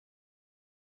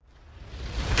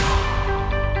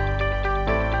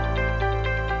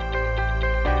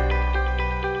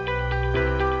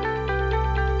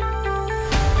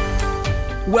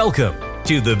Welcome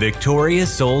to the Victorious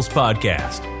Souls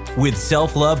Podcast with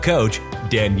self-love coach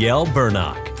Danielle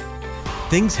Burnock.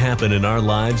 Things happen in our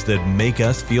lives that make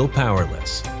us feel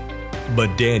powerless.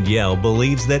 But Danielle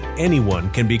believes that anyone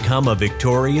can become a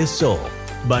victorious soul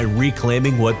by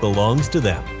reclaiming what belongs to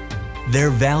them, their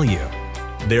value,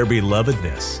 their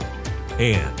belovedness,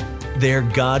 and their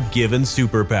God-given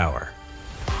superpower.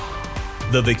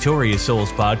 The Victorious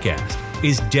Souls Podcast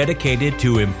is dedicated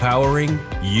to empowering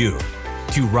you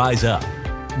to rise up,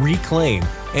 reclaim,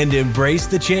 and embrace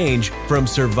the change from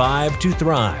survive to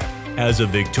thrive as a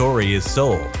victorious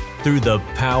soul through the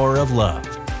power of love.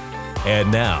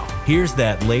 And now, here's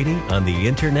that lady on the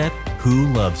internet who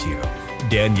loves you,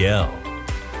 Danielle.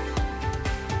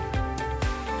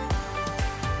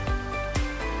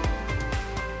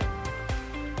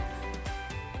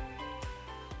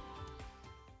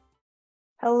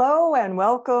 Hello and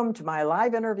welcome to my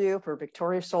live interview for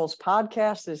Victorious Souls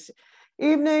Podcast this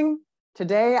evening.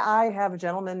 Today I have a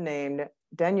gentleman named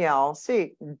Daniel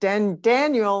C.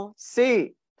 Daniel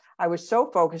C. I was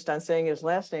so focused on saying his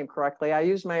last name correctly, I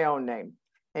used my own name.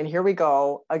 And here we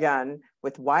go again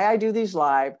with why I do these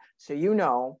live, so you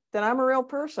know that I'm a real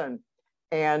person.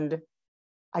 And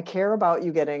I care about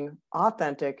you getting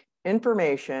authentic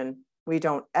information. We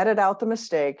don't edit out the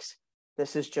mistakes.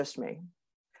 This is just me.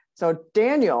 So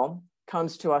Daniel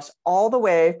comes to us all the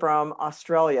way from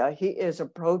Australia. He is a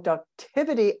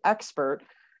productivity expert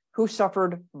who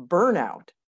suffered burnout,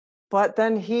 but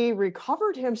then he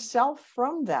recovered himself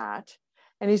from that.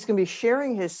 And he's going to be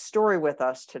sharing his story with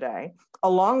us today,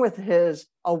 along with his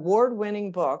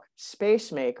award-winning book,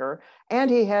 Space Maker. And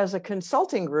he has a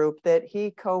consulting group that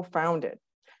he co-founded.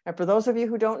 And for those of you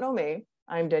who don't know me,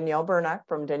 I'm Danielle Burnock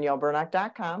from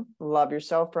DanielleBurnock.com. Love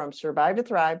yourself from Survive to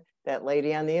Thrive, that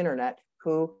lady on the internet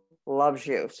who loves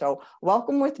you. So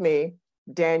welcome with me,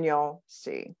 Daniel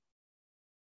C.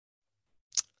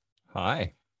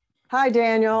 Hi. Hi,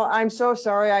 Daniel. I'm so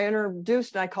sorry. I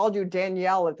introduced and I called you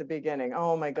Danielle at the beginning.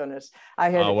 Oh my goodness.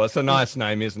 Well, it's a nice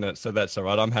name, isn't it? So that's all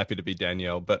right. I'm happy to be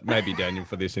Danielle, but maybe Daniel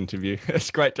for this interview.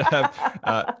 It's great to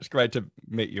have, it's great to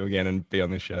meet you again and be on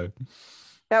this show.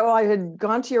 Yeah, well, I had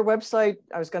gone to your website.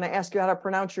 I was going to ask you how to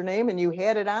pronounce your name and you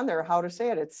had it on there, how to say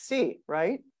it. It's C,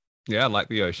 right? Yeah, like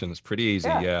the ocean. It's pretty easy.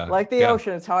 Yeah. Like the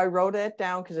ocean. It's how I wrote it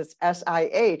down because it's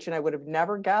SIH and I would have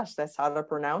never guessed that's how to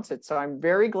pronounce it. So I'm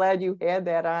very glad you had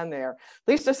that on there.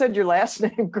 At least I said your last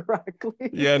name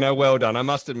correctly. Yeah, no, well done. I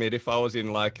must admit, if I was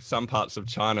in like some parts of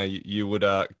China, you would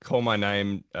call my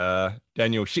name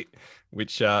Daniel Shit,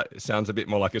 which sounds a bit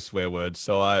more like a swear word.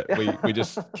 So we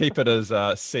just keep it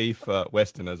as C for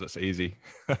Westerners. It's easy.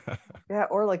 Yeah,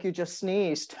 or like you just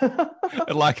sneezed.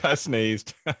 Like I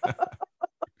sneezed.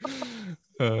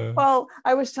 Well,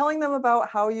 I was telling them about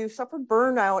how you suffered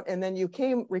burnout and then you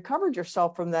recovered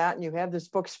yourself from that. And you have this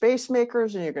book, Space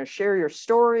Makers, and you're going to share your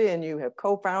story. And you have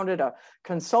co-founded a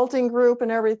consulting group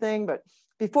and everything. But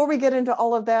before we get into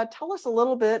all of that, tell us a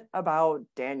little bit about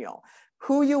Daniel,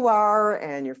 who you are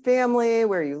and your family,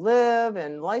 where you live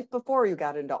and life before you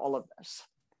got into all of this.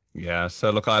 Yeah,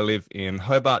 so look, I live in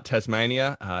Hobart,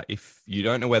 Tasmania. If you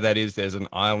don't know where that is, there's an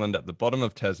island at the bottom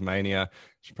of Tasmania.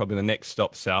 Probably the next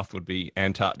stop south would be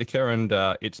Antarctica, and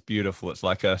it's beautiful. It's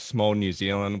like a small New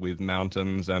Zealand with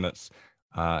mountains, and it's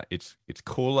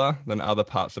cooler than other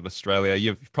parts of Australia.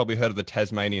 You've probably heard of the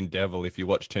Tasmanian Devil if you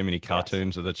watch too many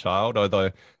cartoons as a child,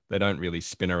 although they don't really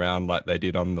spin around like they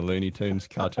did on the Looney Tunes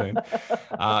cartoon.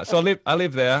 So I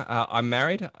live there. I'm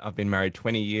married. I've been married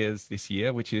 20 years this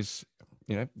year, which is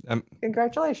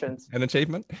congratulations, an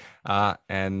achievement.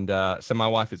 So my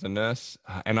wife is a nurse,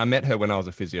 and I met her when I was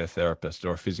a physiotherapist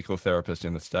or a physical therapist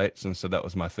in the States. And so that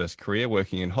was my first career,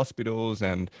 working in hospitals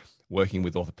and working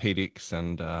with orthopedics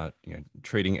and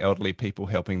treating elderly people,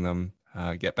 helping them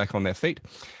get back on their feet.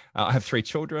 I have 3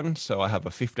 children. So I have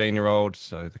a 15-year-old,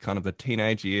 so the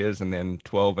teenage years, and then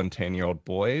 12 and 10-year-old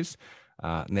boys.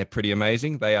 And they're pretty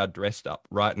amazing. They are dressed up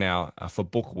right now for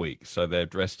book week. So they're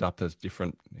dressed up as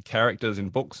different characters in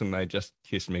books and they just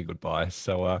kissed me goodbye.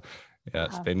 So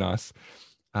it's been nice.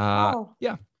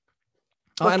 Yeah.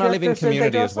 And I live in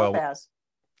community as well.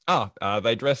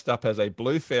 They dressed up as a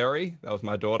blue fairy. That was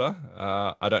my daughter.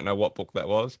 I don't know what book that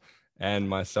was. And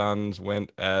my sons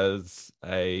went as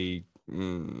a,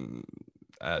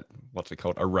 what's it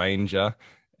called? A ranger.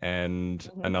 And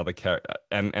another character,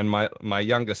 and my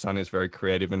younger son is very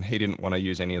creative, and he didn't want to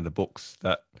use any of the books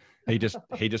that he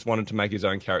just wanted to make his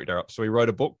own character up. So he wrote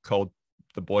a book called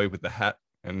The Boy with the Hat,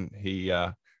 and he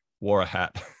wore a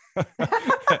hat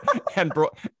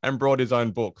and brought his own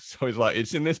book. So he's like,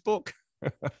 it's in this book.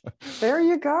 There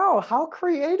you go. How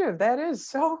creative. That is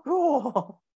so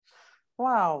cool.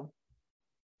 Wow.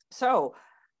 So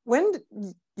when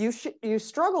you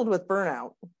struggled with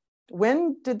burnout,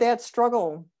 when did that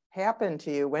struggle happen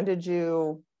to you? When did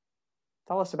you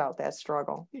tell us about that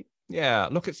struggle? Yeah,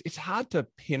 look, it's hard to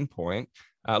pinpoint.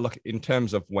 Look, in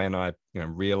terms of when I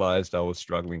realized I was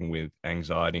struggling with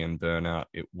anxiety and burnout,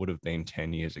 it would have been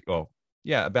 10 years ago. Well,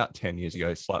 yeah, about 10 years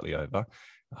ago, slightly over.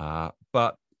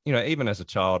 But even as a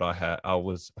child, I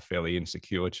was a fairly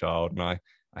insecure child, and I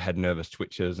had nervous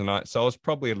twitches, and so I was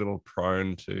probably a little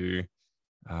prone to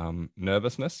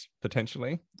nervousness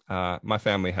potentially. My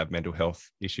family have mental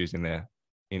health issues in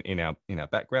our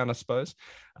background, I suppose.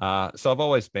 So I've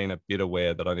always been a bit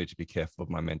aware that I need to be careful of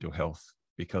my mental health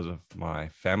because of my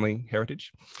family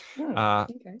heritage. Okay.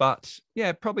 But yeah,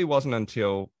 it probably wasn't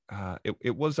until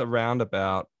it was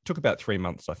took about 3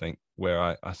 months, I think,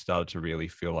 where I started to really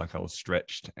feel like I was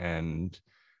stretched and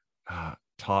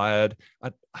tired.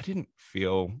 I didn't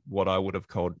feel what I would have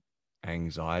called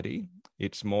anxiety.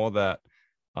 It's more that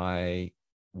I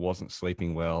wasn't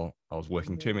sleeping well. I was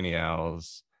working too many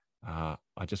hours. I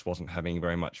just wasn't having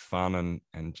very much fun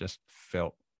and just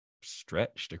felt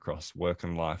stretched across work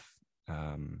and life.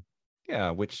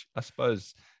 Which I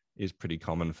suppose is pretty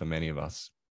common for many of us.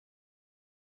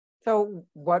 So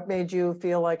what made you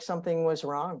feel like something was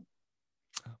wrong?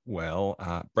 Well,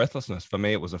 breathlessness. For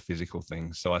me, it was a physical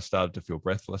thing. So I started to feel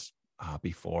breathless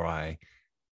before I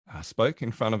spoke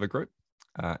in front of a group.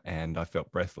 And I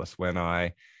felt breathless when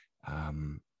I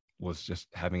was just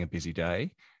having a busy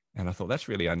day. And I thought that's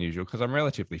really unusual because I'm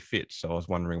relatively fit. So I was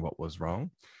wondering what was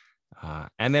wrong.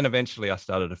 And then eventually I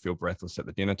started to feel breathless at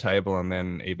the dinner table. And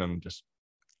then even just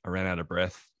I ran out of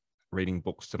breath reading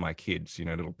books to my kids,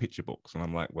 little picture books. And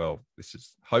I'm like, well, this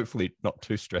is hopefully not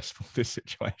too stressful, this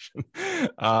situation.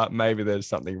 Maybe there's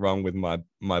something wrong with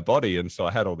my body. And so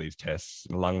I had all these tests,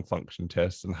 lung function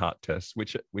tests and heart tests,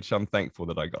 which I'm thankful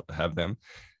that I got to have them.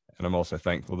 And I'm also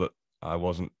thankful that I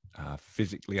wasn't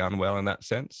physically unwell in that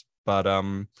sense. But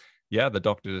the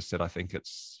doctor just said, I think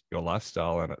it's your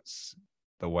lifestyle and it's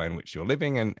the way in which you're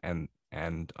living,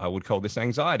 and I would call this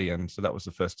anxiety. And so that was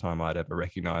the first time I'd ever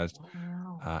recognized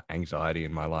anxiety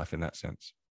in my life in that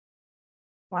sense.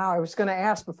 Wow. I was going to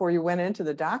ask before you went into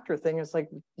the doctor thing, it's like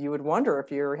you would wonder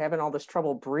if you're having all this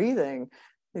trouble breathing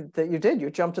that you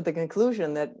jumped to the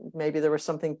conclusion that maybe there was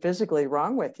something physically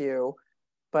wrong with you,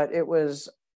 but it was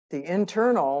the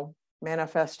internal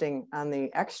manifesting on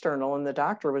the external, and the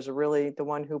doctor was really the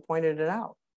one who pointed it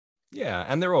out. Yeah,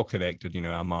 and they're all connected,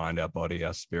 our mind, our body,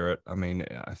 our spirit. I mean,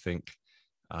 I think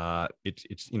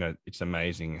it's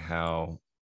amazing how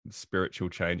spiritual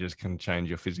changes can change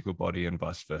your physical body and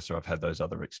vice versa. I've had those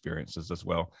other experiences as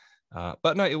well.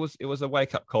 But no, it was a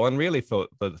wake up call. And really for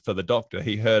the doctor,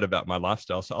 he heard about my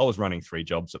lifestyle. So I was running 3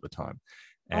 jobs at the time.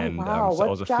 And wow. So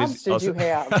what jobs did you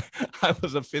have? I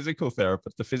was a physical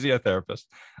therapist, a physiotherapist,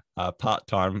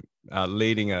 part-time,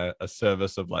 leading a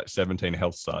service of like 17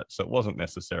 health sites. So it wasn't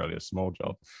necessarily a small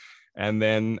job. And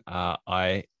then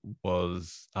I'd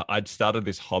started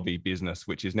this hobby business,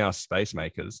 which is now Space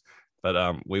Makers.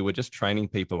 But we were just training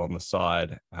people on the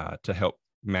side to help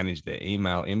manage their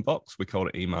email inbox. We called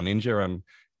it Email Ninja.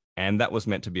 And that was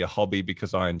meant to be a hobby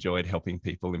because I enjoyed helping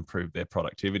people improve their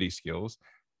productivity skills.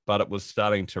 But it was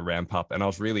starting to ramp up, and I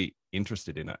was really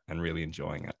interested in it and really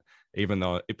enjoying it, even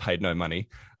though it paid no money.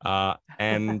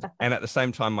 And at the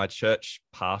same time, my church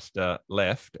pastor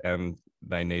left, and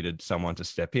they needed someone to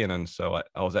step in. And so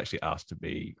I was actually asked to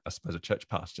be, I suppose, a church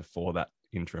pastor for that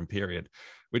interim period.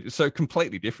 So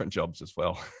completely different jobs as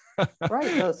well. Right.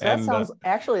 So that sounds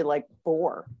actually like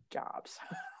 4 jobs.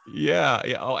 Yeah.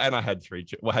 Oh, and I had 3.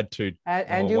 Well, I had 2.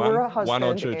 And you were a husband, 1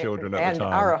 or 2 children at the time.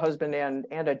 And are a husband and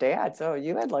a dad. So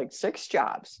you had like 6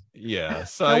 jobs. Yeah.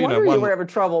 So no wonder you were having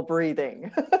trouble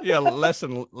breathing. Yeah.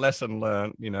 Lesson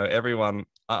learned. Everyone.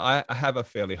 I have a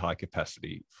fairly high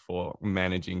capacity for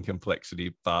managing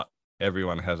complexity, but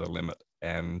everyone has a limit,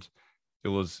 and it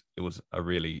was a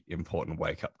really important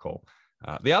wake up call.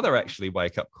 The other actually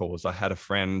wake up call was I had a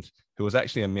friend who was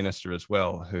actually a minister as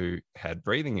well, who had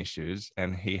breathing issues,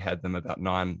 and he had them about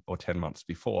 9 or 10 months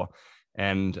before.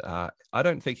 And I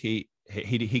don't think he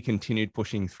continued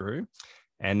pushing through,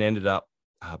 and ended up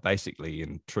basically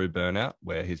in true burnout,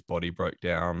 where his body broke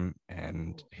down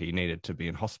and he needed to be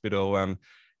in hospital,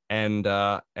 and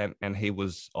he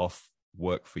was off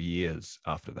work for years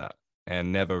after that,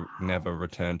 and never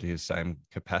returned to his same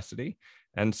capacity.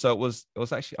 And so it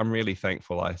was actually, I'm really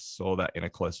thankful I saw that in a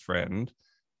close friend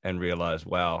and realized,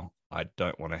 wow, I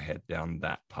don't want to head down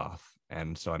that path.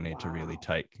 And so I need to really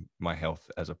take my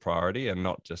health as a priority and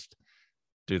not just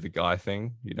do the guy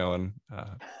thing, and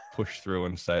push through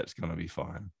and say it's going to be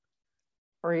fine.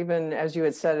 Or even, as you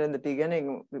had said in the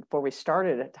beginning, before we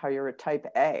started, how you're a type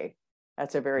A.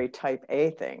 That's a very type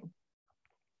A thing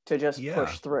to just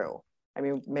push through. I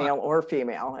mean, male or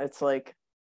female. It's like,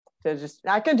 to just,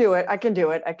 I can do it. I can do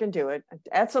it. I can do it.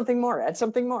 Add something more, add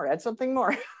something more, add something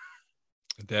more.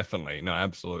 Definitely. No,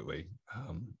 absolutely.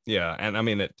 Yeah. And I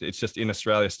mean, it's just in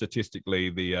Australia,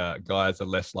 statistically, the guys are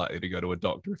less likely to go to a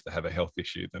doctor if they have a health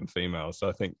issue than females. So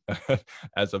I think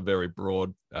as a very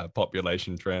broad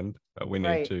population trend, we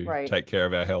need to take care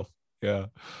of our health. Yeah.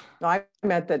 No, I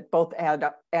meant that both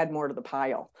add more to the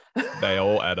pile. They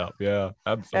all add up. Yeah,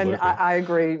 absolutely. And I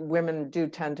agree. Women do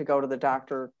tend to go to the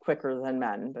doctor quicker than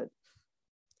men, but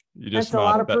there's a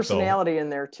lot of personality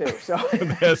in there too. So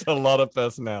there's a lot of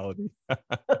personality.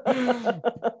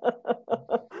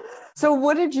 So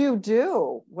what did you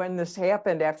do when this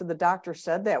happened after the doctor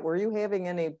said that? Were you having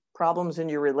any problems in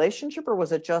your relationship, or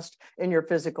was it just in your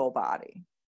physical body?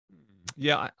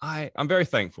 Yeah, I'm very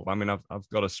thankful. I mean, I've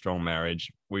got a strong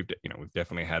marriage. We've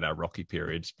definitely had our rocky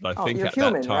periods, but I think you're at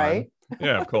human, that time, right?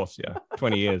 Yeah, of course, yeah,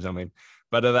 20 years. I mean,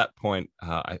 but at that point,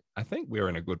 I think we were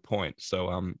in a good point. So,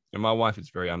 and my wife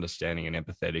is very understanding and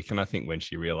empathetic, and I think when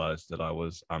she realized that I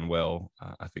was unwell,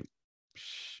 I think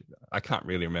I can't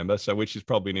really remember, so which is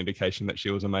probably an indication that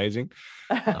she was amazing.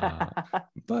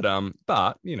 But I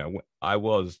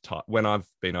was when I've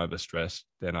been overstressed,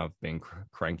 then I've been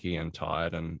cranky and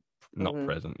tired and not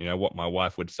present. What my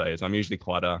wife would say is I'm usually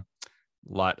quite a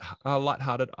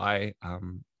lighthearted.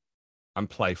 I'm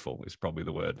playful is probably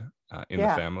the word in the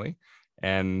family.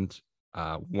 And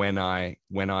when I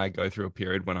go through a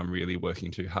period when I'm really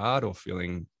working too hard or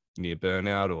feeling near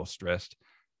burnout or stressed,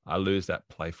 I lose that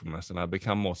playfulness and I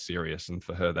become more serious. And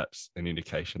for her, that's an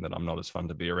indication that I'm not as fun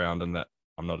to be around and that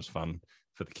I'm not as fun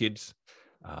for the kids.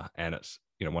 And it's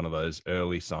one of those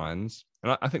early signs.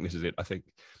 And I think this is it. I think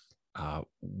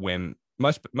when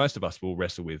most of us will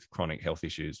wrestle with chronic health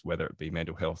issues, whether it be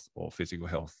mental health or physical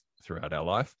health throughout our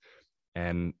life.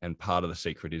 And part of the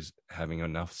secret is having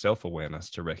enough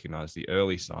self-awareness to recognize the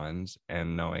early signs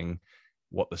and knowing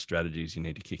what the strategies you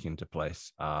need to kick into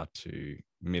place are to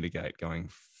mitigate going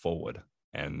forward.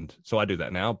 And so I do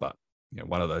that now, but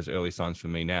one of those early signs for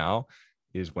me now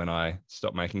is when I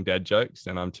stop making dad jokes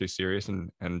and I'm too serious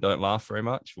and don't laugh very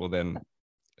much. Well, then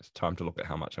it's time to look at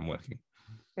how much I'm working.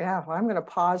 Yeah, well, I'm going to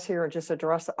pause here and just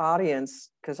address the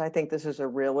audience because I think this is a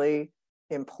really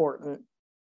important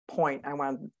point I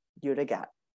want you to get.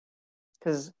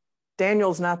 Because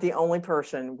Daniel's not the only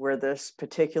person where this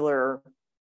particular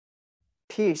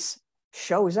piece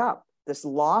shows up. This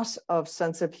loss of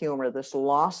sense of humor, this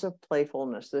loss of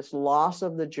playfulness, this loss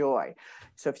of the joy.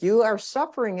 So if you are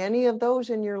suffering any of those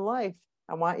in your life,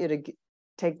 I want you to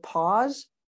take pause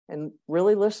and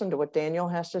really listen to what Daniel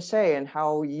has to say and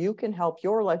how you can help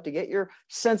your life to get your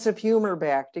sense of humor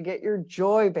back, to get your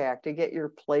joy back, to get your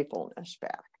playfulness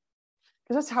back.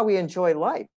 Because that's how we enjoy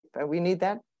life. And we need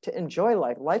that to enjoy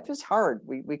life. Life is hard.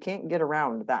 We can't get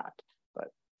around that. But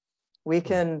we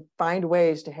can find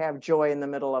ways to have joy in the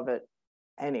middle of it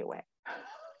anyway.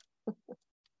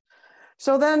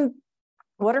 So then,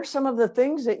 what are some of the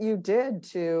things that you did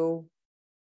to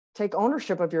take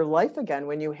ownership of your life again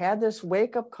when you had this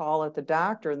wake-up call at the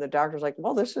doctor and the doctor's like,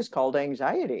 well, this is called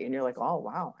anxiety, and you're like, oh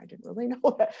wow, I didn't really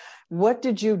know that. What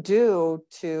did you do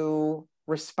to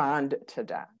respond to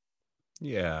that?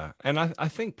 Yeah, and I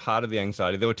think part of the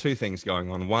anxiety, there were two things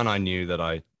going on. One, I knew that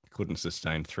I couldn't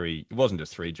sustain it wasn't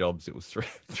just three jobs, it was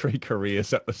three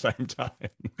careers at the same time.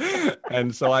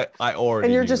 And so I already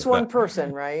and you're just one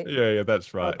person, right? Yeah,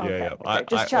 that's right. Okay, yeah.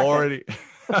 Okay.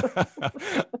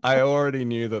 I already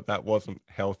knew that wasn't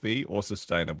healthy or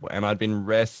sustainable, and I'd been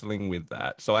wrestling with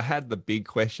that. So I had the big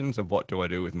questions of what do I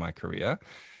do with my career,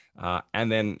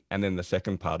 and then the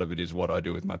second part of it is what I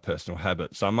do with my personal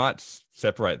habits. So I might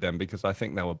separate them because I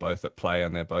think they were both at play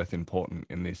and they're both important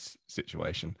in this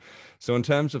situation. So in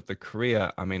terms of the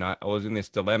career, I mean, I was in this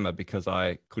dilemma because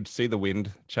I could see the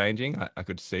wind changing. I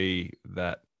could see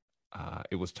that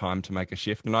it was time to make a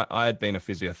shift. And I had been a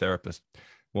physiotherapist.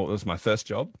 Well, it was my first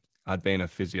job. I'd been a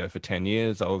physio for 10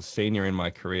 years. I was senior in my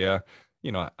career.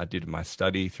 I did my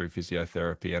study through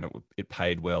physiotherapy and it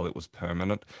paid well. It was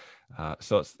permanent.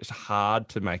 So it's hard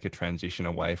to make a transition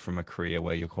away from a career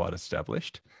where you're quite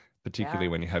established, particularly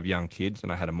when you have young kids,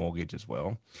 and I had a mortgage as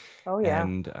well. Oh, yeah.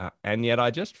 And yet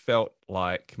I just felt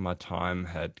like my time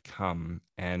had come,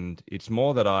 and it's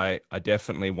more that I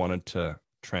definitely wanted to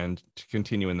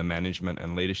continue in the management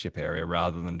and leadership area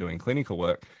rather than doing clinical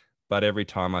work. But every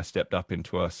time I stepped up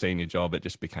into a senior job, it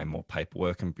just became more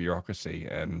paperwork and bureaucracy.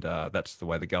 And that's the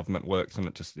way the government works. And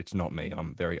it's not me.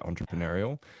 I'm very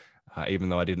entrepreneurial. Even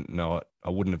though I didn't know it, I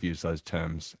wouldn't have used those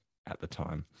terms at the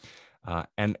time.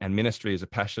 And ministry is a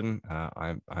passion.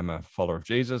 I'm a follower of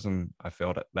Jesus, and I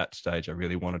felt at that stage I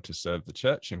really wanted to serve the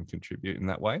church and contribute in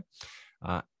that way.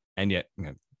 And yet,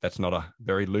 that's not a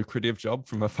very lucrative job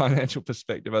from a financial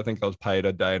perspective. I think I was paid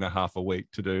a day and a half a week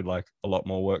to do like a lot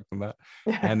more work than that.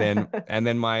 And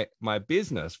then my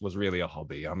business was really a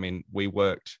hobby. I mean, we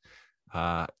worked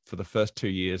for the first 2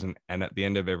 years, and at the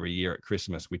end of every year at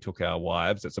Christmas, we took our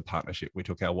wives. It's a partnership. We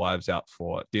took our wives out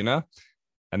for dinner,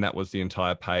 and that was the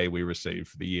entire pay we received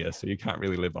for the year. So you can't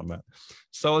really live on that.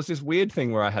 So it was this weird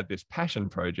thing where I had this passion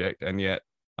project, and yet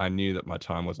I knew that my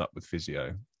time was up with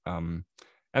physio.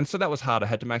 And so that was hard. I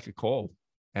had to make a call.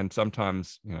 And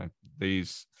sometimes,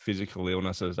 these physical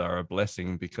illnesses are a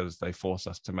blessing because they force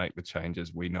us to make the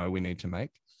changes we know we need to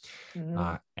make.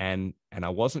 Mm-hmm. And I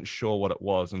wasn't sure what it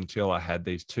was until I had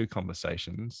these 2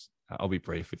 conversations. I'll be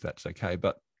brief if that's okay.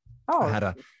 But I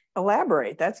had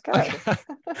elaborate. That's good.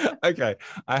 Okay.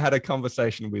 I had a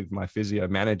conversation with my physio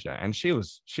manager, and she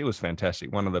was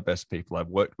fantastic. One of the best people I've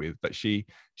worked with. But she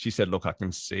said, look, I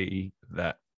can see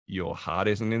that your heart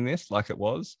isn't in this like it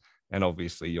was. And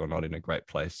obviously you're not in a great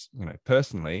place,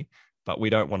 personally, but we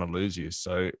don't want to lose you.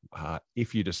 So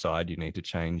if you decide you need to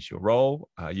change your role,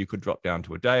 you could drop down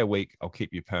to a day a week. I'll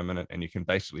keep you permanent, and you can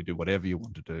basically do whatever you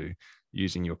want to do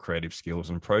using your creative skills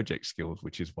and project skills,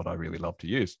 which is what I really love to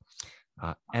use.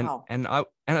 And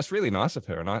it's really nice of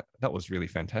her. And that was really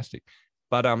fantastic.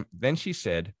 But then she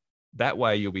said, that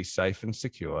way you'll be safe and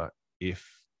secure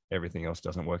if everything else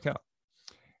doesn't work out.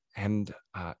 And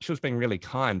she was being really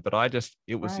kind, but I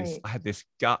had this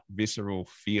gut visceral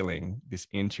feeling, this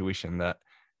intuition that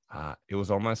it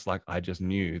was almost like I just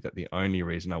knew that the only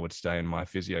reason I would stay in my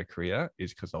physio career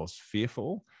is because I was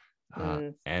fearful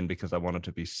and because I wanted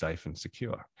to be safe and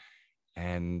secure.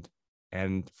 And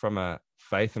from a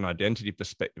faith and identity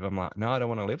perspective, I'm like, no, I don't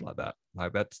want to live like that.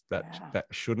 Like that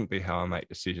shouldn't be how I make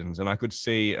decisions. And I could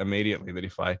see immediately that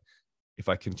if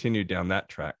I continued down that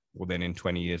track, well, then in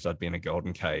 20 years, I'd be in a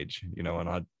golden cage, and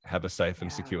I'd have a safe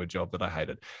and secure job that I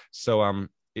hated. So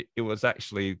it was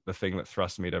actually the thing that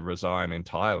thrust me to resign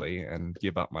entirely and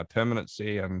give up my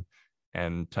permanency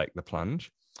and take the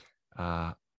plunge.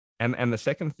 And the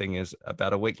second thing is,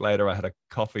 about a week later, I had a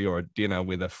coffee or a dinner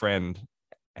with a friend,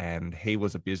 and he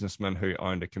was a businessman who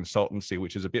owned a consultancy,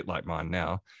 which is a bit like mine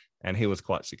now, and he was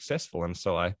quite successful. And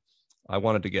so I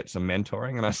wanted to get some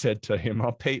mentoring, and I said to him,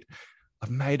 Pete, I've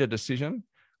made a decision.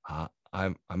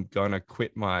 I'm going to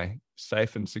quit my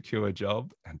safe and secure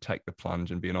job and take the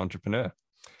plunge and be an entrepreneur.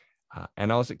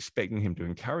 And I was expecting him to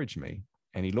encourage me.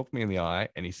 And he looked me in the eye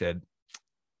and he said,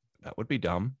 that would be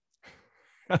dumb.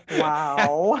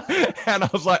 Wow. And I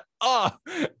was like,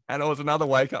 and it was another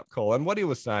wake up call. And what he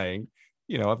was saying,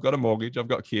 I've got a mortgage, I've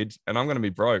got kids, and I'm going to be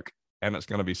broke, and it's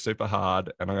going to be super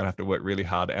hard, and I'm going to have to work really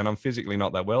hard. And I'm physically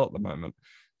not that well at the moment.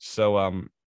 So,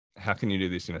 how can you do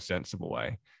this in a sensible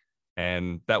way?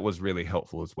 And that was really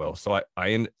helpful as well. So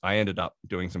I ended up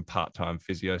doing some part-time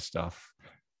physio stuff,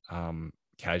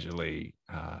 casually,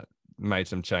 made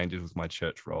some changes with my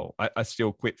church role. I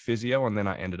still quit physio, and then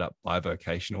I ended up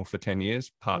bivocational for 10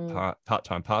 years, part-time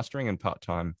pastoring and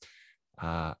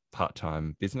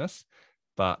part-time business.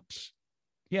 But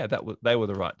yeah, they were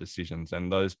the right decisions.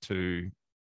 And those 2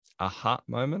 aha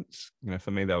moments,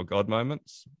 for me, they were God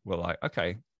moments, were like,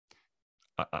 okay,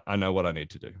 I know what I need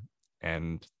to do.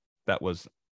 And that was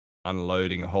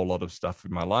unloading a whole lot of stuff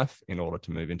in my life in order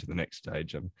to move into the next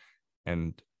stage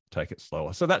and take it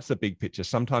slower. So that's the big picture.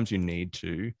 Sometimes you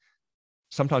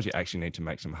actually need to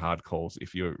make some hard calls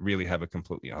if you really have a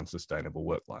completely unsustainable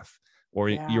work life, or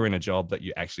you're in a job that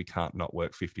you actually can't not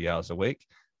work 50 hours a week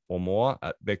or more.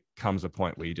 There comes a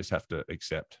point where you just have to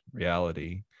accept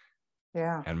reality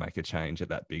and make a change at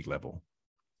that big level.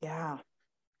 Yeah.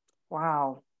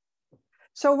 Wow.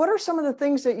 So what are some of the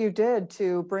things that you did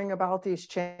to bring about these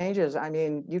changes? I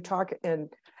mean, you talk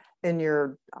in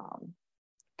your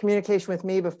communication with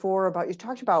me before you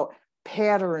talked about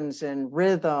patterns and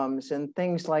rhythms and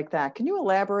things like that. Can you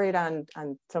elaborate on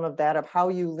some of that, of how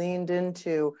you leaned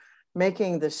into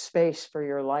making the space for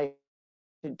your life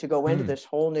to go into this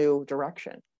whole new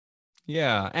direction?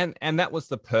 Yeah. And that was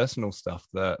the personal stuff,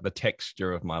 the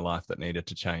texture of my life that needed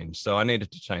to change. So I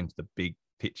needed to change the big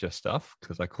picture stuff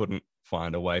because I couldn't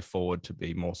find a way forward to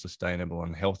be more sustainable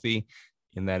and healthy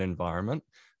in that environment.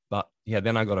 But yeah,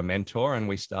 then I got a mentor and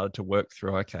we started to work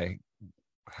through, okay,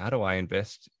 how do I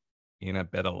invest in a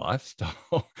better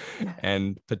lifestyle?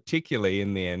 And particularly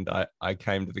in the end, I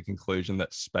came to the conclusion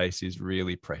that space is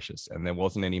really precious and there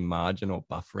wasn't any margin or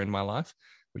buffer in my life,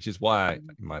 which is why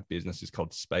my business is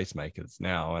called Space Makers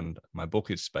now. And my book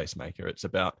is Space Maker. It's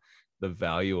about the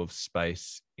value of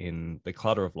space in the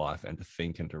clutter of life and to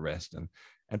think and to rest.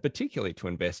 and particularly to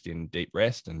invest in deep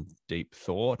rest and deep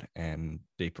thought and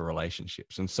deeper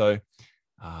relationships. And so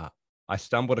I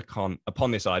stumbled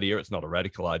upon this idea. It's not a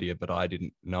radical idea, but I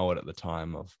didn't know it at the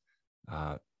time,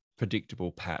 of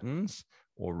predictable patterns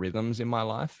or rhythms in my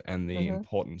life, and the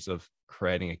importance of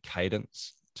creating a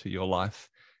cadence to your life.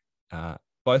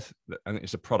 Both, and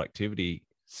it's a productivity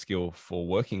skill for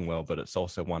working well, but it's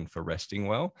also one for resting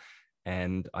well.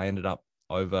 And I ended up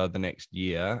over the next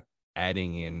year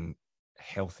adding in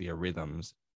healthier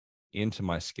rhythms into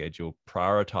my schedule,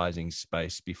 prioritizing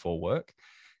space before work,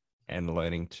 and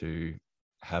learning to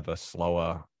have a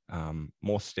slower,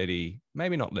 more steady,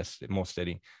 maybe not less, more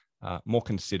steady, more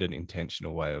considered,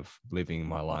 intentional way of living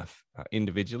my life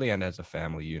individually and as a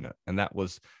family unit. And that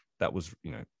was,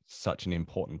 such an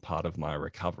important part of my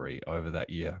recovery over that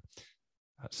year.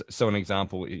 So an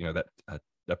example, that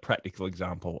a practical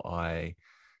example, I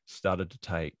started to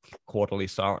take quarterly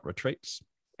silent retreats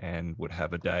and would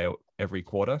have a day every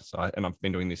quarter. And I've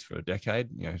been doing this for a decade,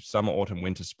 summer, autumn,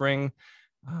 winter, spring.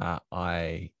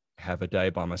 I have a day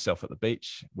by myself at the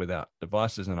beach without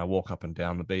devices, and I walk up and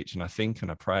down the beach, and I think and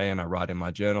I pray and I write in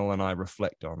my journal, and I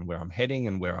reflect on where I'm heading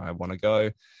and where I want to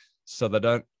go, so that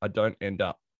I don't end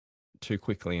up too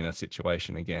quickly in a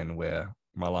situation again where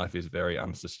my life is very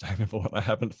unsustainable and I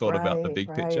haven't thought about the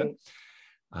big picture.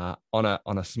 On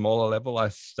a smaller level, I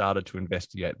started to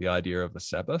investigate the idea of the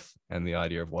Sabbath and the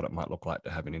idea of what it might look like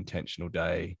to have an intentional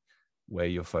day where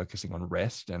you're focusing on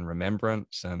rest and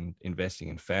remembrance and investing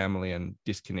in family and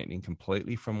disconnecting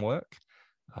completely from work,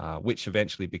 which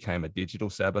eventually became a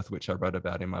digital Sabbath, which I wrote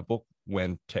about in my book,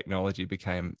 when technology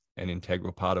became an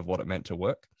integral part of what it meant to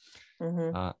work.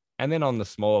 And then on the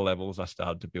smaller levels, I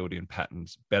started to build in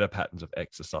better patterns of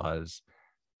exercise,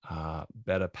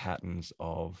 better patterns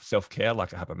of self-care.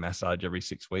 Like I have a massage every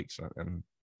 6 weeks, and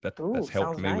that's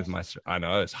helped me with my, I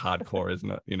know it's hardcore,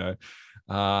 isn't it?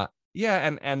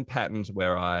 And patterns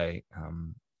where I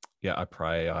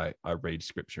pray, I read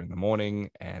scripture in the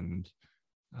morning, and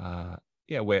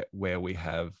where we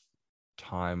have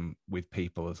time with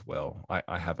people as well.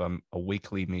 I have a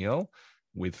weekly meal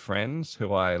with friends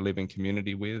who I live in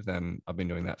community with, and I've been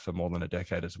doing that for more than a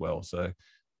decade as well. So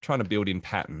trying to build in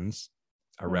patterns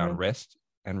around rest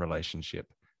and relationship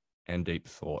and deep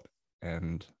thought.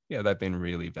 And they've been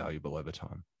really valuable over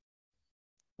time.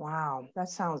 Wow, that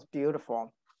sounds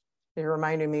beautiful. It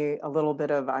reminded me a little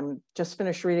bit of, I'm just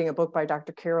finished reading a book by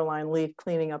Dr. Caroline Leaf,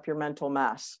 Cleaning Up Your Mental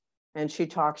Mess. And she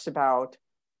talks about,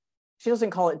 she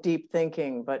doesn't call it deep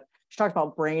thinking, but she talked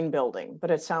about brain building,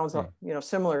 but it sounds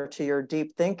similar to your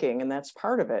deep thinking. And that's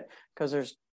part of it, because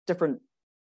there's different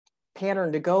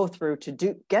pattern to go through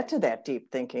to get to that deep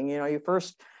thinking.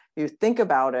 You think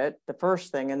about it, the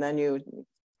first thing, and then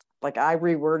I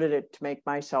reworded it to make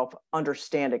myself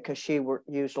understand it, because she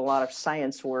used a lot of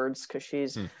science words, because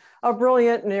she's a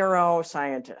brilliant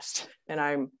neuroscientist and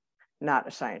I'm not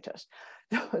a scientist.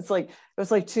 It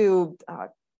was like to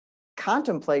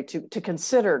contemplate, to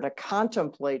consider, to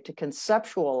contemplate, to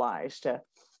conceptualize, to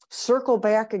circle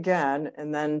back again,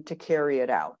 and then to carry it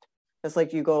out. It's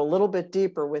like you go a little bit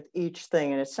deeper with each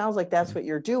thing. And it sounds like that's what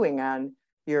you're doing on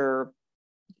your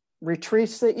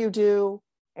retreats that you do,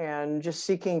 and just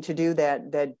seeking to do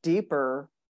that deeper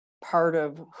part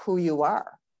of who you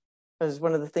are. Because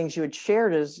one of the things you had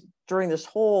shared is during this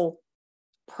whole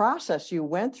process you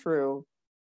went through,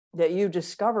 that you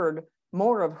discovered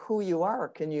more of who you are.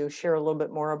 Can you share a little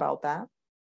bit more about that?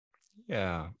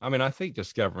 Yeah. I mean, I think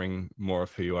discovering more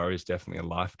of who you are is definitely a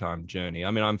lifetime journey.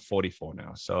 I mean, I'm 44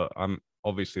 now, so I'm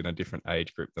obviously in a different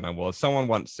age group than I was. Someone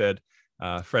once said,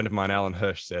 a friend of mine, Alan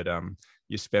Hirsch, said,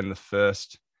 you spend the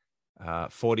first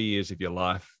 40 years of your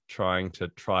life trying to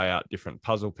try out different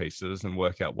puzzle pieces and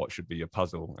work out what should be your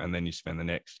puzzle. And then you spend the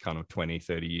next kind of 20,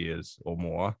 30 years or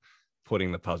more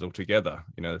putting the puzzle together.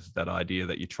 That idea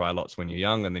that you try lots when you're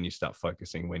young, and then you start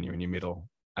focusing when you're in your middle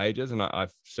ages. And I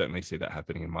certainly see that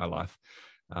happening in my life.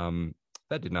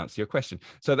 That didn't answer your question.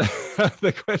 So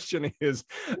the question is,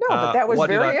 no, but that was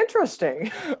very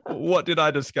interesting. What did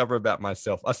I discover about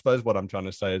myself? I suppose what I'm trying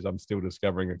to say is I'm still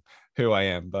discovering who I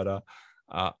am. But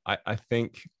I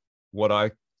think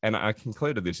and I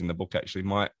concluded this in the book, actually,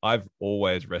 I've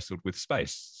always wrestled with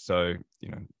space. So,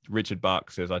 Richard Bach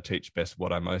says, I teach best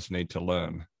what I most need to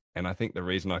learn. And I think the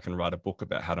reason I can write a book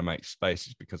about how to make space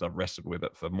is because I've wrestled with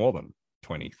it for more than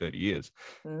 20, 30 years,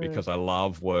 because I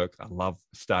love work. I love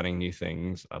starting new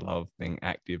things. I love being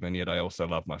active. And yet I also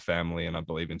love my family, and I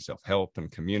believe in self-help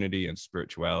and community and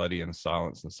spirituality and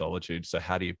silence and solitude. So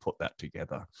how do you put that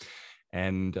together?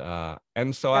 And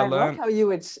so I learned. Like how you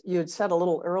had said a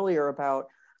little earlier about,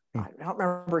 I don't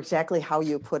remember exactly how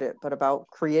you put it, but about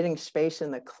creating space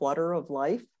in the clutter of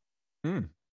life.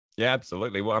 Yeah,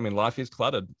 absolutely. Well, I mean, life is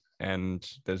cluttered and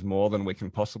there's more than we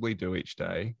can possibly do each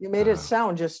day. You made it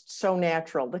sound just so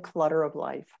natural, the clutter of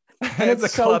life. And The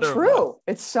it's so clutter of life. true.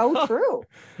 It's so true.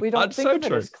 We don't It's think so of it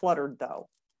true. as cluttered though.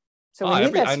 So we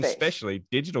need that and space. especially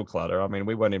digital clutter. I mean,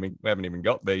 we haven't even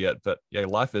got there yet, but yeah,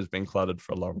 life has been cluttered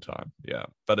for a long time. Yeah,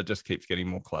 but it just keeps getting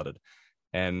more cluttered.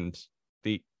 And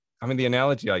the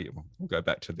analogy we'll go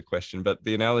back to the question, but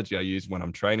the analogy I use when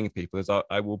I'm training people is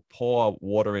I will pour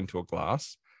water into a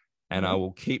glass and I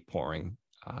will keep pouring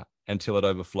until it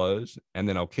overflows. And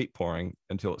then I'll keep pouring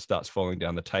until it starts falling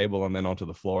down the table and then onto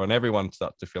the floor. And everyone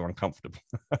starts to feel uncomfortable,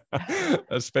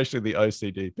 especially the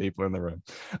OCD people in the room.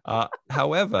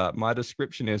 However, my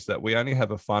description is that we only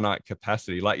have a finite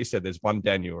capacity. Like you said, there's one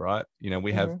Daniel, right?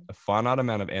 We have a finite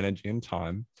amount of energy and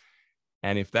time.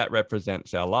 And if that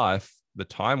represents our life, the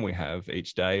time we have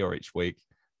each day or each week,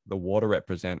 the water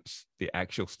represents the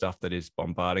actual stuff that is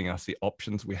bombarding us, the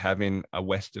options we have in a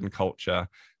Western culture,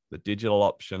 the digital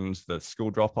options, the school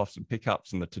drop-offs and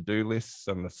pickups and the to-do lists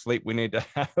and the sleep we need to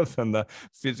have and the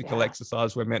physical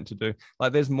exercise we're meant to do.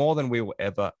 Like there's more than we will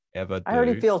ever do. I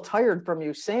already feel tired from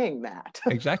you saying that.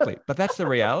 Exactly. But that's the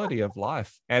reality of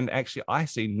life. And actually, I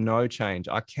see no change.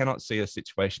 I cannot see a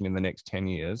situation in the next 10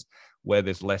 years where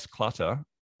there's less clutter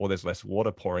or there's less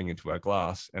water pouring into our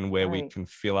glass and where we can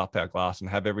fill up our glass and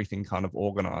have everything kind of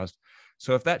organized.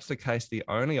 So if that's the case, the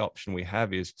only option we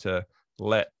have is to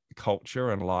let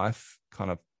culture and life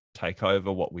kind of take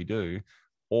over what we do,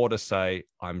 or to say,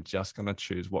 I'm just going to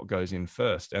choose what goes in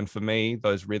first. And for me,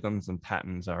 those rhythms and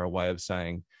patterns are a way of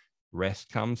saying rest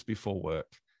comes before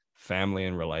work, family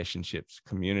and relationships,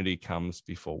 community comes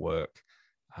before work.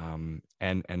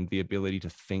 And the ability to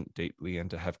think deeply and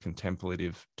to have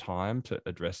contemplative time to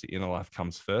address the inner life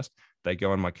comes first. They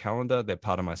go on my calendar. They're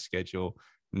part of my schedule.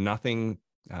 Nothing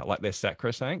like they're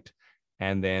sacrosanct.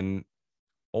 And then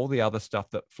all the other stuff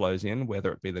that flows in,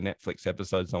 whether it be the Netflix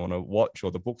episodes I want to watch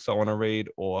or the books I want to read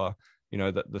or,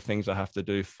 the things I have to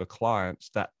do for clients,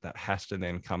 that has to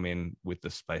then come in with the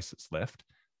space that's left.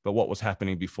 But what was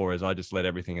happening before is I just let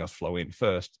everything else flow in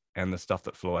first. And the stuff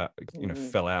that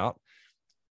fell out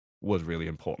was really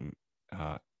important,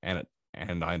 and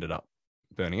I ended up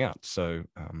burning out. So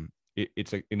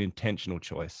it's an intentional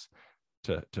choice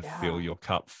to fill your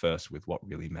cup first with what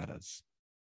really matters,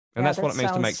 and that's what it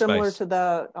means to make similar space. To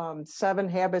the 7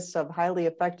 Habits of Highly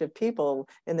Effective People.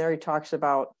 In there, he talks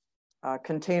about a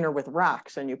container with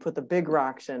rocks, and you put the big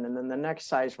rocks in, and then the next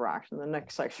size rocks, and the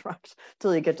next size rocks,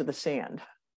 till you get to the sand.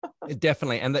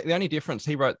 Definitely. And the only difference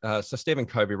he wrote, so Stephen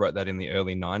Covey wrote that in the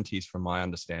early 90s from my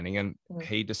understanding. And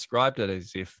he described it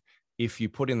as if you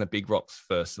put in the big rocks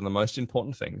first and the most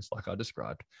important things, like I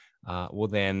described, well,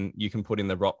 then you can put in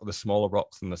the smaller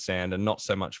rocks and the sand and not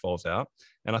so much falls out.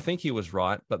 And I think he was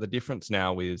right. But the difference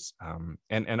now is,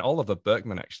 and Oliver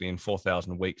Burkeman actually in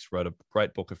 4,000 Weeks wrote a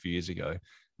great book a few years ago.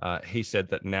 He said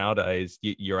that nowadays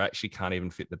you actually can't even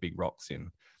fit the big rocks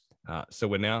in. So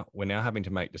we're now having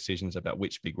to make decisions about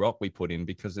which big rock we put in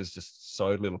because there's just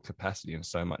so little capacity and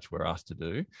so much we're asked to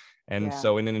do. And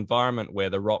so in an environment where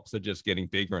the rocks are just getting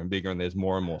bigger and bigger and there's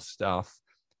more and more stuff,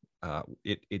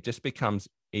 it just becomes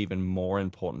even more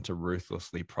important to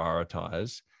ruthlessly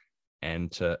prioritize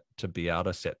and to be able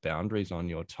to set boundaries on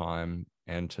your time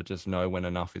and to just know when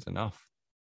enough is enough.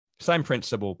 Same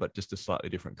principle, but just a slightly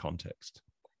different context.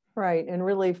 Right. And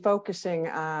really focusing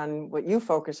on what you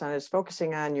focus on is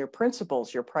focusing on your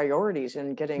principles, your priorities,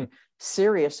 and getting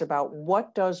serious about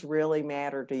what does really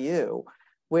matter to you,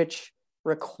 which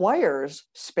requires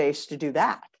space to do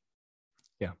that.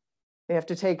 Yeah. You have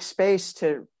to take space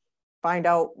to find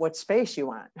out what space you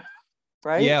want.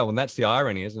 Right. Yeah. Well, that's the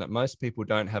irony, isn't it? Most people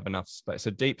don't have enough space.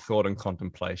 So deep thought and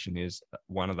contemplation is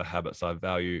one of the habits I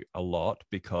value a lot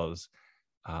because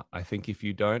I think if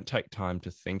you don't take time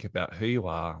to think about who you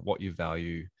are, what you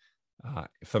value,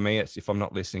 for me, it's if I'm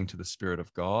not listening to the Spirit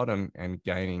of God and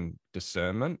gaining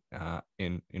discernment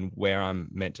in where I'm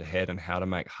meant to head and how to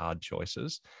make hard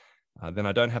choices, then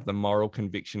I don't have the moral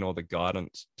conviction or the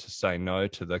guidance to say no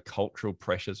to the cultural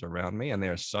pressures around me. And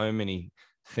there are so many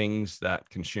things that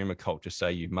consumer culture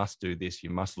say, you must do this, you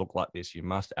must look like this, you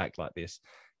must act like this.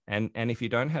 And if you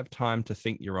don't have time to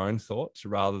think your own thoughts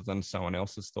rather than someone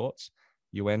else's thoughts,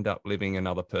 you end up living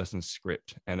another person's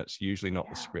script, and it's usually not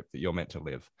the script that you're meant to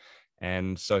live.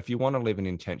 And so if you want to live an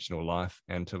intentional life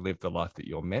and to live the life that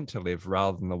you're meant to live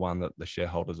rather than the one that the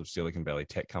shareholders of Silicon Valley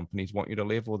tech companies want you to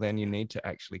live, well, then you need to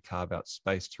actually carve out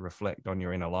space to reflect on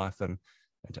your inner life and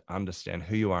to understand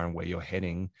who you are and where you're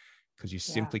heading, because you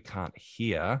simply can't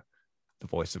hear the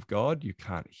voice of God. You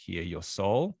can't hear your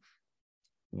soul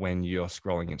when you're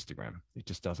scrolling Instagram. It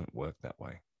just doesn't work that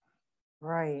way.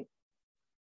 Right.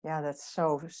 Yeah, that's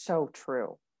so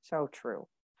true. So true.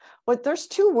 But there's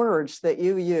two words that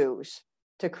you use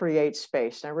to create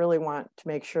space. And I really want to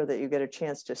make sure that you get a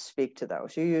chance to speak to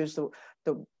those. You use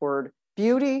the word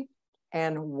beauty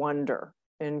and wonder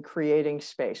in creating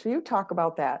space. Will you talk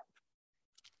about that?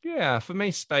 Yeah, for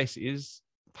me, space is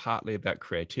partly about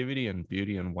creativity and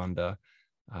beauty and wonder.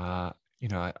 I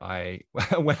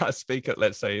when I speak at,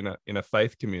 let's say, in a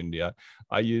faith community,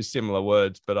 I use similar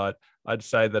words, but I'd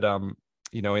say that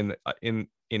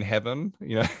in heaven,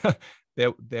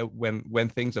 there when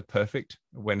things are perfect,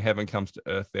 when heaven comes to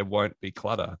earth, there won't be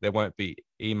clutter, there won't be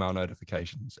email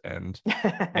notifications and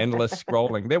endless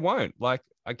scrolling. There won't, like,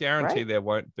 I guarantee Right. there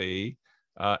won't be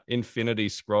infinity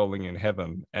scrolling in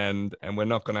heaven, and we're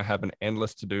not going to have an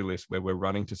endless to-do list where we're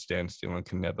running to stand still and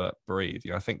can never breathe.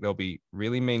 I think there'll be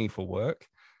really meaningful work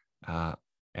and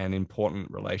important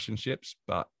relationships,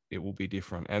 but it will be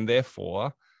different. And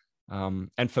therefore,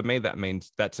 and for me, that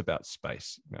means that's about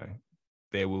space.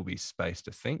 There will be space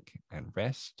to think and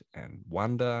rest and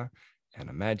wonder and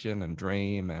imagine and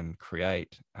dream and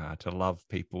create, to love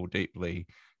people deeply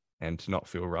and to not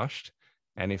feel rushed.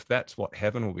 And if that's what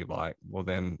heaven will be like, well,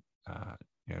 then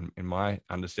in my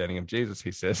understanding of Jesus,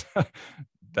 he says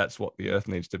that's what the earth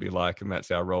needs to be like. And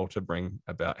that's our role, to bring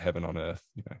about heaven on earth,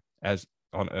 as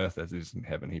on earth as is in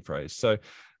heaven, he prays. So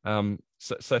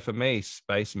for me,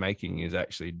 space making is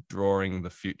actually drawing the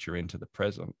future into the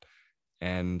present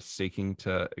and seeking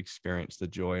to experience the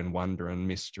joy and wonder and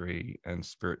mystery and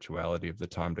spirituality of the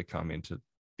time to come into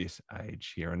this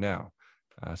age here and now.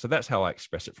 So that's how I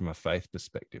express it from a faith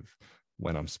perspective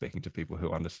when I'm speaking to people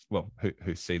who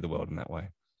who see the world in that way.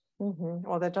 Mm-hmm.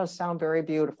 Well, that does sound very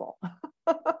beautiful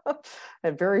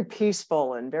and very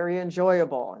peaceful and very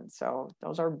enjoyable. And so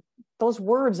those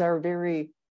words are very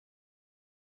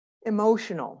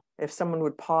emotional if someone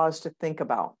would pause to think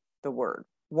about the word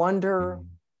wonder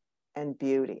and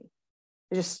beauty.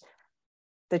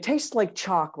 They taste like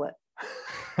chocolate.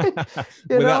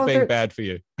 Without being bad for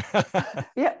you.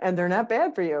 Yeah, and they're not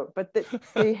bad for you, but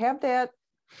they have that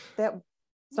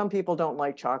some people don't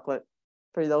like chocolate.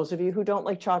 For those of you who don't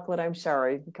like chocolate, I'm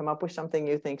sorry. Come up with something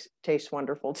you think tastes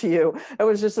wonderful to you. It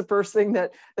was just the first thing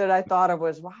that I thought of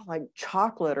was, wow, like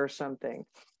chocolate or something.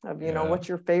 What's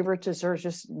your favorite dessert?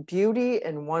 Just beauty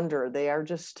and wonder.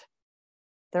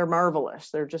 They're marvelous.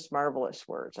 They're just marvelous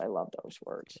words. I love those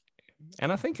words.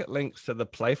 And I think it links to the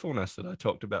playfulness that I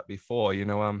talked about before.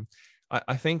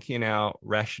 I think in our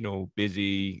rational,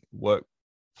 busy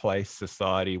workplace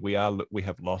society, we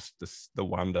have lost the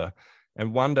wonder.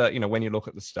 And wonder, when you look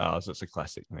at the stars, it's a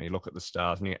classic. You look at the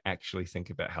stars and you actually think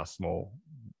about how small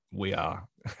we are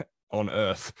on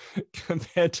Earth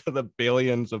compared to the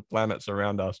billions of planets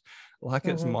around us. Like,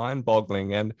 it's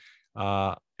mind-boggling. And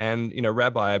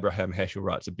Rabbi Abraham Heschel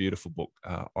writes a beautiful book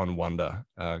on wonder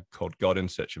called God in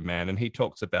Search of Man. And he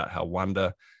talks about how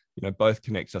wonder, both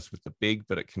connects us with the big,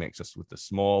 but it connects us with the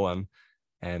small.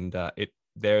 And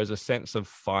there is a sense of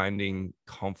finding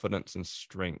confidence and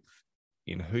strength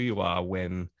in who you are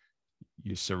when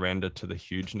you surrender to the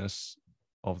hugeness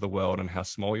of the world and how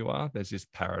small you are. There's this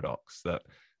paradox that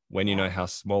when you know how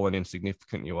small and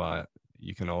insignificant you are,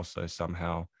 you can also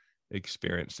somehow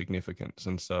experience significance.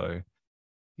 And so,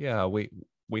 we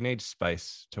need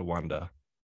space to wonder,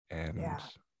 and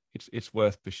it's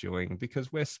worth pursuing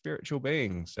because we're spiritual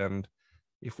beings. And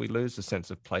if we lose the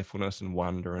sense of playfulness and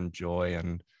wonder and joy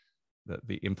and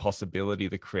the impossibility,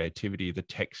 the creativity, the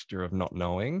texture of not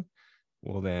knowing,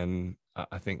 well, then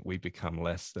I think we become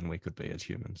less than we could be as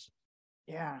humans.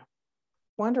 Yeah.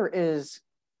 Wonder is,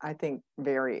 I think,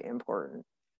 very important.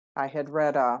 I had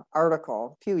read an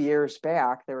article a few years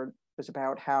back. There was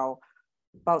about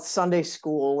Sunday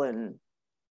school and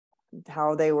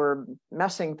how they were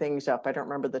messing things up. I don't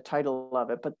remember the title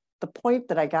of it, but the point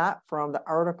that I got from the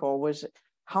article was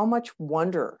how much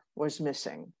wonder was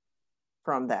missing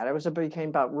from that. It became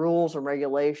about rules and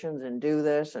regulations and do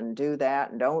this and do that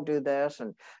and don't do this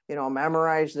and,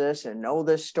 memorize this and know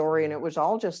this story. And it was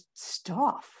all just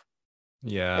stuff.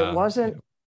 Yeah. It wasn't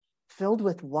filled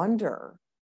with wonder.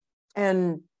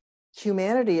 And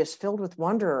humanity is filled with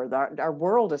wonder. Our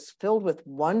world is filled with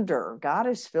wonder. God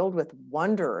is filled with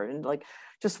wonder. And like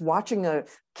just watching a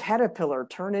caterpillar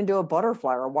turn into a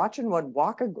butterfly, or watching one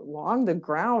walk along the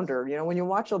ground, or, when you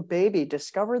watch a baby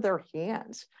discover their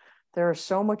hands. There is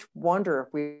so much wonder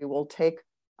if we will take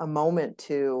a moment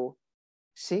to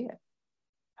see it.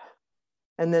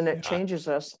 And then it changes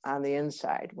us on the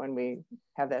inside when we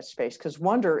have that space, because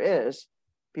wonder is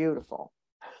beautiful.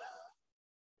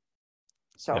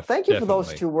 So thank you for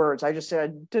those two words. I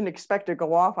didn't expect to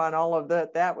go off on all of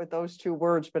that with those two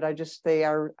words, but I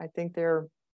think they're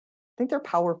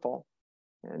powerful.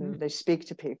 and they speak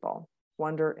to people,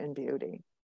 wonder and beauty.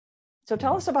 So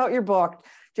tell us about your book.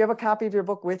 Do you have a copy of your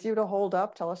book with you to hold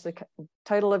up? Tell us the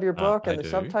title of your book and the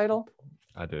subtitle.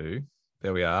 I do.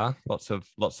 There we are. Lots of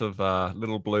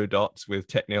little blue dots with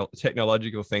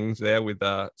technological things there, with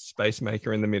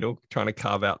Spacemaker in the middle, trying to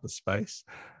carve out the space.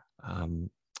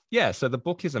 So the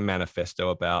book is a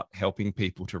manifesto about helping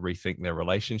people to rethink their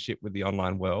relationship with the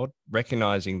online world,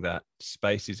 recognizing that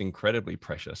space is incredibly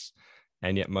precious,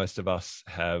 and yet most of us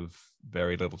have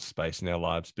very little space in our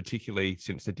lives, particularly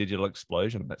since the digital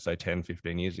explosion, let's say 10,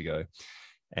 15 years ago.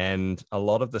 And a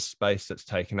lot of the space that's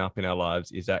taken up in our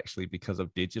lives is actually because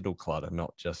of digital clutter,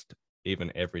 not just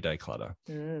even everyday clutter.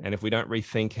 And if we don't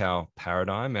rethink our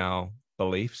paradigm, our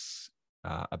beliefs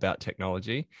about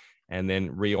technology, and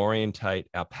then reorientate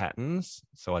our patterns.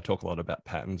 So I talk a lot about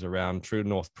patterns around true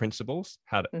north principles.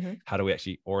 How do we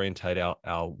actually orientate our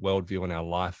worldview and our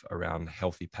life around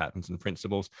healthy patterns and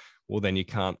principles? Well, then you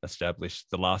can't establish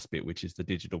the last bit, which is the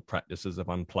digital practices of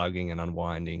unplugging and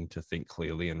unwinding to think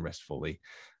clearly and restfully.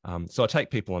 So I take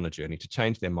people on a journey to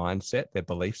change their mindset, their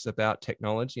beliefs about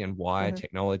technology, and why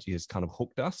technology has kind of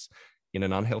hooked us in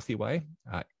an unhealthy way.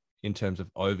 In terms of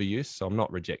overuse. So I'm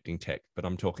not rejecting tech, but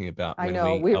I'm talking about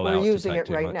we're using it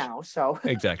right now. So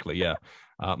exactly, yeah.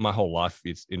 My whole life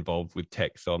is involved with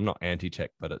tech, so I'm not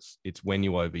anti-tech, but it's when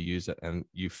you overuse it and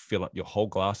you fill up your whole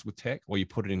glass with tech, or you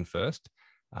put it in first.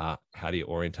 How do you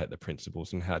orientate the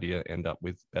principles, and how do you end up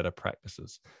with better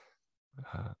practices?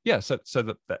 So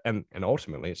that and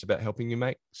ultimately it's about helping you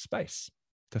make space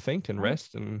to think and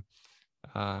rest and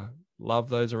love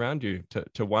those around you,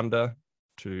 to wonder,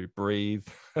 to breathe,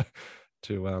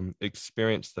 to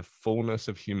experience the fullness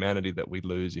of humanity that we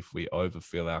lose if we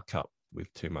overfill our cup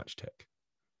with too much tech.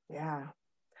 Yeah.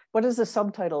 What is the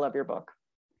subtitle of your book?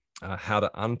 How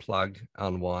to unplug,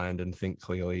 unwind, and think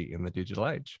clearly in the digital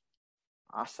age.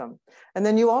 Awesome. And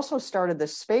then you also started the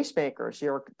Spacemakers.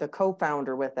 You're the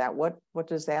co-founder with that. What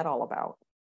is that all about?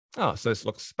 Oh, so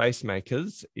look,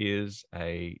 Spacemakers is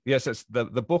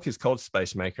the book is called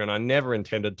Spacemaker, and I never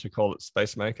intended to call it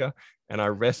Spacemaker. And I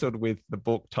wrestled with the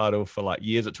book title for like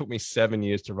years. It took me 7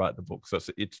 years to write the book. So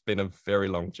it's been a very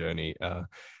long journey.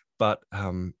 But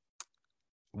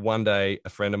one day a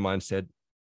friend of mine said,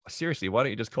 seriously, why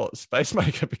don't you just call it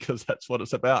Spacemaker? Because that's what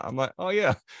it's about. I'm like, oh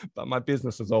yeah, but my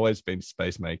business has always been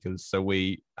Spacemakers. So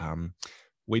we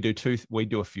do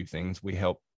a few things. We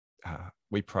help.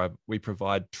 We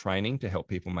provide training to help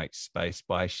people make space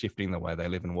by shifting the way they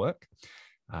live and work.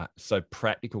 So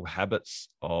practical habits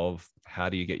of how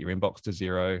do you get your inbox to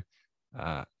zero?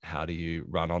 How do you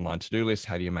run online to-do lists?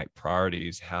 How do you make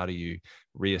priorities? How do you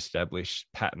reestablish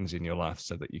patterns in your life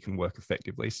so that you can work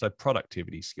effectively? So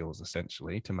productivity skills,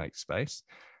 essentially, to make space.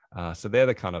 So they're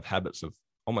the kind of habits of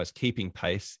almost keeping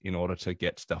pace in order to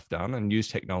get stuff done and use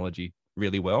technology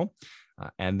really well.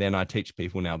 And then I teach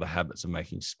people now the habits of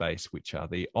making space, which are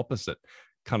the opposite,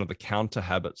 kind of the counter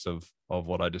habits of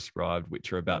what I described,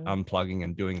 which are about unplugging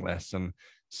and doing less and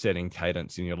setting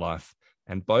cadence in your life.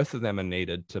 And both of them are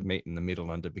needed to meet in the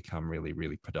middle and to become really,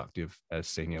 really productive as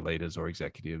senior leaders or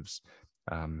executives.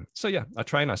 I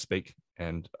train, I speak,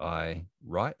 and I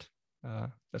write.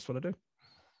 That's what I do.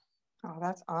 Oh,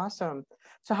 that's awesome.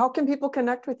 So how can people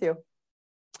connect with you?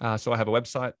 So I have a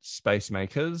website,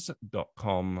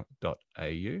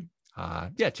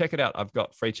 spacemakers.com.au. Check it out. I've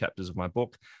got free chapters of my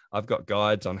book. I've got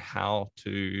guides on how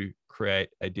to create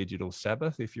a digital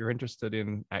Sabbath if you're interested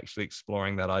in actually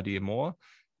exploring that idea more,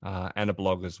 and a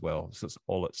blog as well. So it's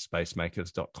all at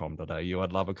spacemakers.com.au.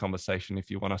 I'd love a conversation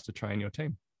if you want us to train your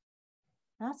team.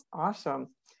 That's awesome.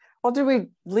 Well, did we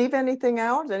leave anything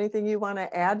out? Anything you want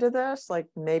to add to this? Like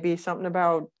maybe something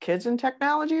about kids and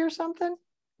technology or something?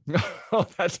 Oh,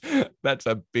 that's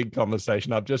a big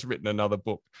conversation. I've just written another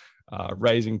book,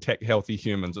 Raising Tech Healthy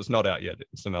Humans. It's not out yet.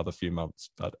 It's another few months,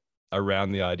 but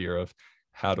around the idea of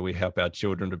how do we help our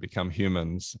children to become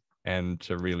humans and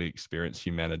to really experience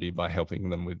humanity by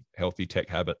helping them with healthy tech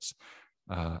habits.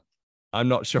 I'm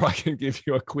not sure I can give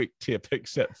you a quick tip,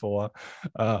 except for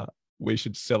we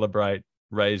should celebrate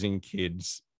raising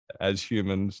kids as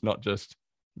humans, not just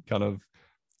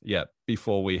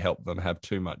before we help them have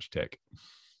too much tech.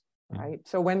 Right.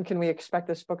 So when can we expect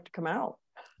this book to come out?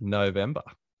 November,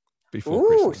 before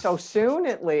Christmas. So soon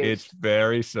at least. It's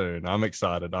very soon. I'm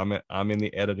excited. I'm in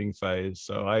the editing phase,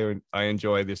 so I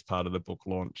enjoy this part of the book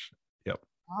launch. Yep.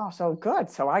 Oh, so good.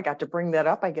 So I got to bring that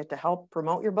up. I get to help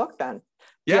promote your book then.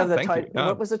 Thank you.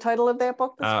 What was the title of that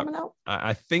book that's coming out?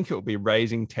 I think it will be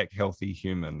Raising Tech Healthy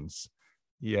Humans.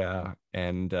 Yeah,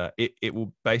 and it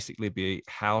will basically be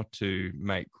how to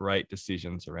make great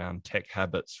decisions around tech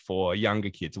habits for younger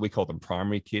kids. We call them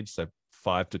primary kids, so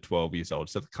 5 to 12 years old.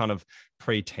 So the kind of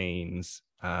pre-teens,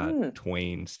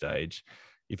 tween stage.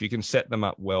 If you can set them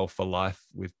up well for life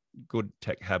with good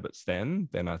tech habits, then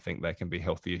I think they can be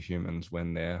healthier humans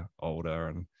when they're older.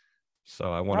 And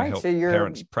so I want to help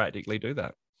parents practically do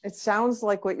that. It sounds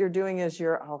like what you're doing is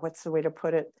what's the way to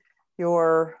put it?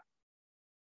 You're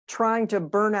trying to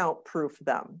burnout proof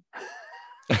them.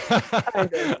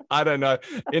 I don't know.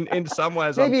 In some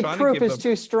ways, maybe I'm trying proof to give is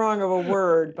too strong of a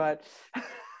word, but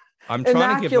I'm trying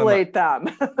to inoculate them.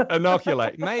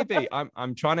 Inoculate. Maybe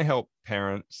I'm trying to help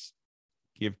parents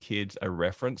give kids a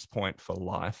reference point for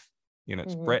life in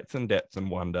its breadth and depth and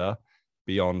wonder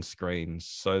beyond screens,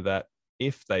 so that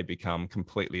if they become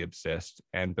completely obsessed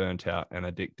and burnt out and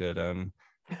addicted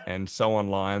and so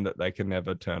online that they can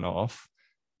never turn off,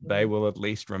 they will at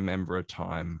least remember a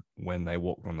time when they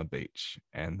walked on the beach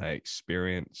and they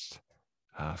experienced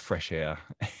fresh air,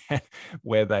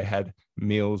 where they had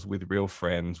meals with real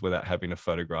friends without having to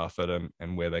photograph it,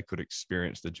 and where they could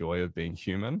experience the joy of being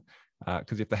human.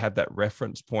 Because if they have that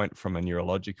reference point from a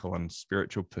neurological and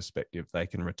spiritual perspective, they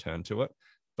can return to it.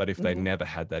 But if they never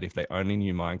had that, if they only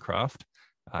knew Minecraft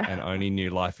and only knew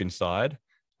life inside,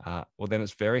 well, then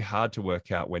it's very hard to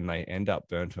work out when they end up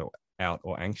burnt out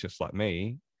or anxious like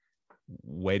me.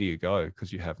 Where do you go?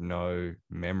 Because you have no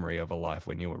memory of a life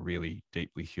when you were really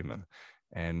deeply human.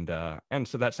 And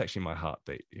so that's actually my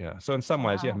heartbeat. Yeah. So in some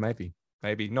ways,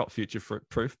 maybe not future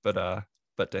proof, but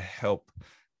to help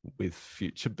with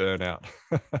future burnout.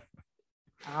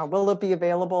 Will it be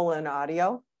available in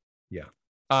audio? Yeah.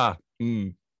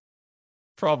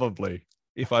 Probably,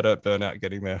 if I don't burn out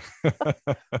getting there.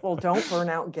 Well, don't burn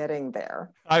out getting there.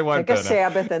 I won't. Take a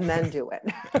Sabbath and then do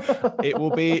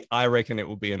it. I reckon it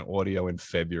will be an audio in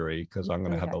February, because I'm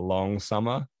going to have a long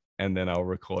summer, and then I'll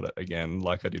record it again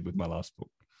like I did with my last book.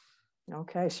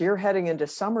 Okay, so you're heading into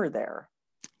summer there.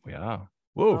 We are.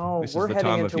 Whoa, we're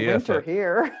heading into winter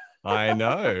here. I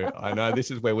know. This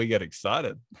is where we get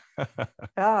excited.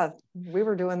 We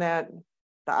were doing that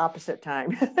the opposite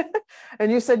time.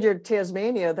 And you said you're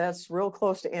Tasmania. That's real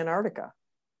close to Antarctica.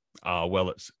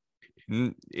 Well,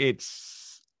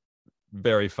 it's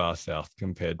very far south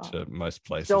compared to most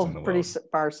places still in the world. Pretty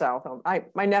far south.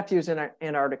 My nephew's in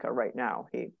Antarctica right now.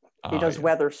 He does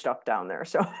weather stuff down there.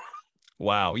 So.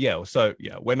 Wow. Yeah. So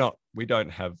yeah, we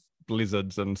don't have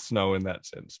blizzards and snow in that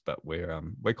sense, but we're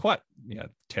quite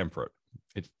temperate.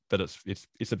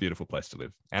 It's a beautiful place to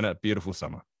live, and a beautiful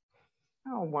summer.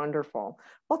 Oh, wonderful.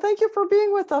 Well, thank you for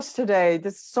being with us today.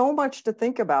 There's so much to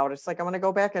think about. It's like I'm going to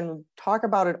go back and talk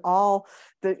about it all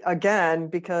again,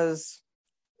 because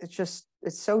it's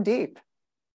so deep.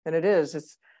 And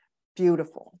it's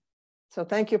beautiful. So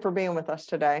thank you for being with us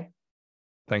today.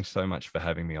 Thanks so much for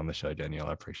having me on the show, Danielle.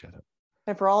 I appreciate it.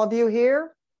 And for all of you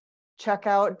here, check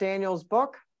out Daniel's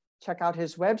book, check out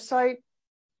his website,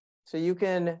 so you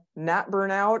can not burn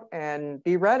out and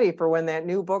be ready for when that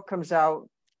new book comes out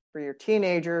for your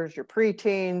teenagers, your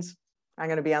preteens. I'm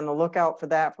going to be on the lookout for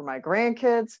that for my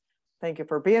grandkids. Thank you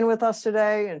for being with us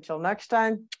today. Until next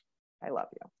time, I love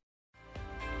you.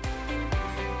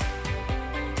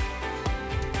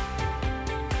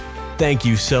 Thank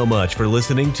you so much for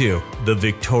listening to the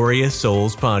Victorious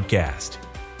Souls Podcast.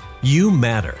 You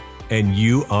matter, and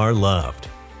you are loved.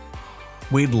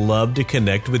 We'd love to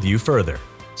connect with you further,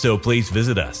 so please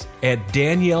visit us at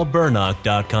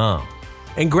danielleburnock.com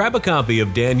and grab a copy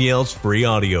of Danielle's free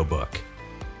audiobook.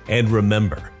 And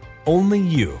remember, only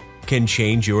you can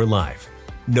change your life.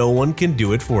 No one can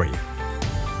do it for you.